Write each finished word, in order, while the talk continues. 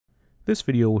This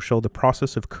video will show the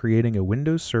process of creating a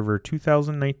Windows Server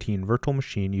 2019 virtual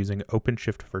machine using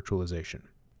OpenShift virtualization.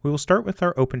 We will start with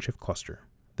our OpenShift cluster.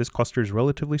 This cluster is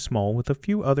relatively small with a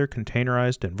few other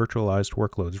containerized and virtualized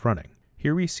workloads running.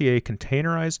 Here we see a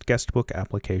containerized guestbook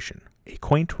application, a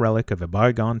quaint relic of a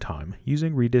bygone time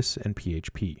using Redis and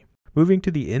PHP. Moving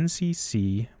to the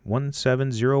NCC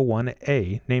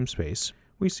 1701A namespace,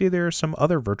 we see there are some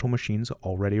other virtual machines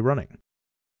already running.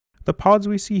 The pods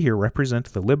we see here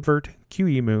represent the libvirt,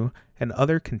 QEMU, and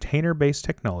other container-based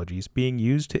technologies being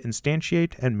used to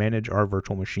instantiate and manage our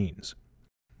virtual machines.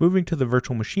 Moving to the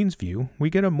virtual machines view, we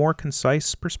get a more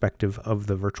concise perspective of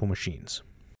the virtual machines.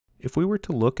 If we were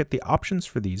to look at the options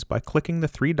for these by clicking the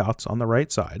three dots on the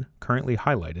right side, currently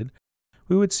highlighted,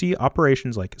 we would see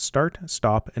operations like start,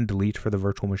 stop, and delete for the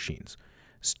virtual machines,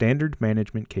 standard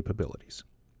management capabilities.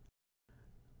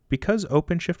 Because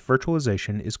OpenShift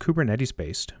virtualization is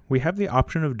Kubernetes-based, we have the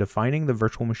option of defining the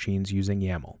virtual machines using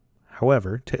YAML.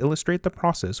 However, to illustrate the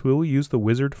process, we will use the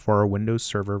wizard for our Windows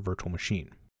Server virtual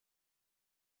machine.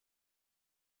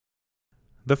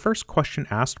 The first question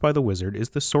asked by the wizard is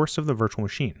the source of the virtual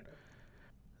machine.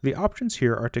 The options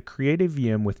here are to create a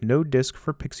VM with no disk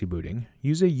for PXE booting,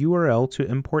 use a URL to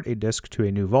import a disk to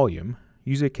a new volume,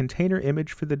 use a container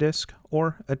image for the disk,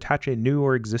 or attach a new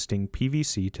or existing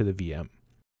PVC to the VM.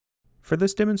 For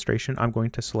this demonstration, I'm going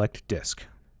to select disk.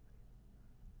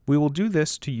 We will do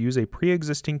this to use a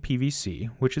pre-existing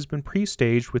PVC, which has been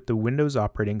pre-staged with the Windows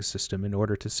operating system in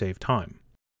order to save time.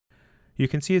 You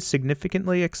can see a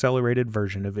significantly accelerated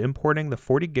version of importing the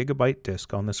 40 GB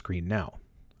disk on the screen now.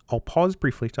 I'll pause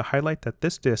briefly to highlight that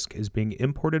this disk is being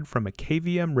imported from a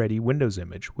KVM-ready Windows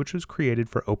image, which was created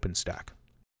for OpenStack.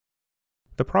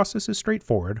 The process is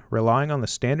straightforward, relying on the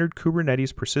standard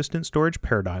Kubernetes persistent storage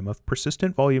paradigm of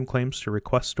persistent volume claims to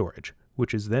request storage,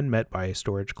 which is then met by a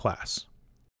storage class.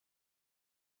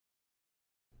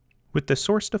 With the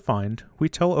source defined, we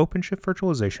tell OpenShift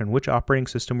virtualization which operating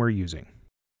system we're using.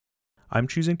 I'm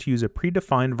choosing to use a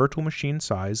predefined virtual machine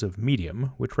size of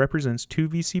medium, which represents 2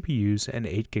 vCPUs and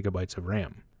 8 GB of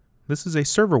RAM. This is a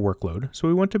server workload, so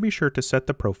we want to be sure to set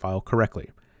the profile correctly.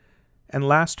 And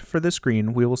last, for this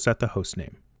screen, we will set the host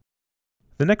name.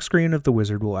 The next screen of the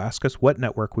wizard will ask us what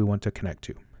network we want to connect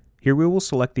to. Here we will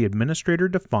select the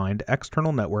administrator-defined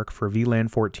external network for VLAN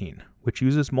 14, which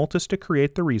uses Multus to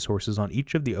create the resources on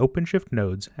each of the OpenShift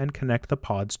nodes and connect the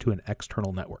pods to an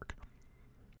external network.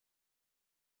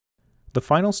 The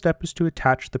final step is to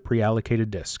attach the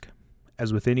pre-allocated disk.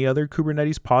 As with any other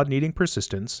Kubernetes pod needing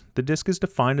persistence, the disk is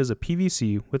defined as a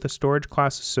PVC with a storage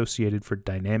class associated for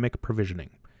dynamic provisioning.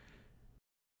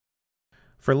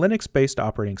 For Linux-based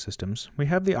operating systems, we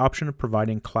have the option of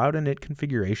providing cloud init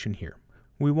configuration here.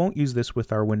 We won't use this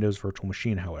with our Windows virtual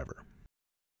machine, however.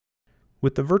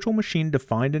 With the virtual machine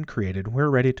defined and created, we're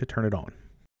ready to turn it on.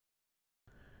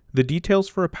 The details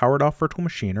for a powered-off virtual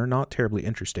machine are not terribly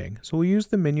interesting, so we'll use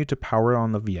the menu to power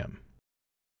on the VM.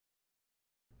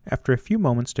 After a few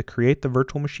moments to create the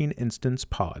virtual machine instance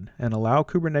pod and allow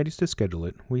Kubernetes to schedule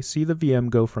it, we see the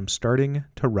VM go from starting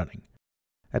to running.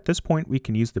 At this point, we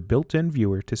can use the built-in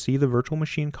viewer to see the virtual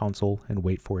machine console and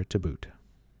wait for it to boot.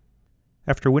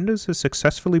 After Windows has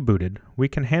successfully booted, we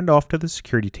can hand off to the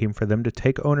security team for them to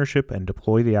take ownership and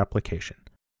deploy the application.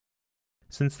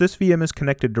 Since this VM is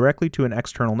connected directly to an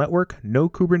external network, no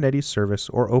Kubernetes service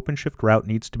or OpenShift route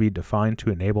needs to be defined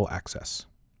to enable access.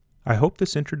 I hope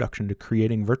this introduction to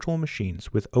creating virtual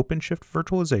machines with OpenShift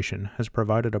virtualization has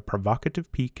provided a provocative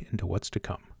peek into what's to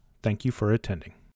come. Thank you for attending.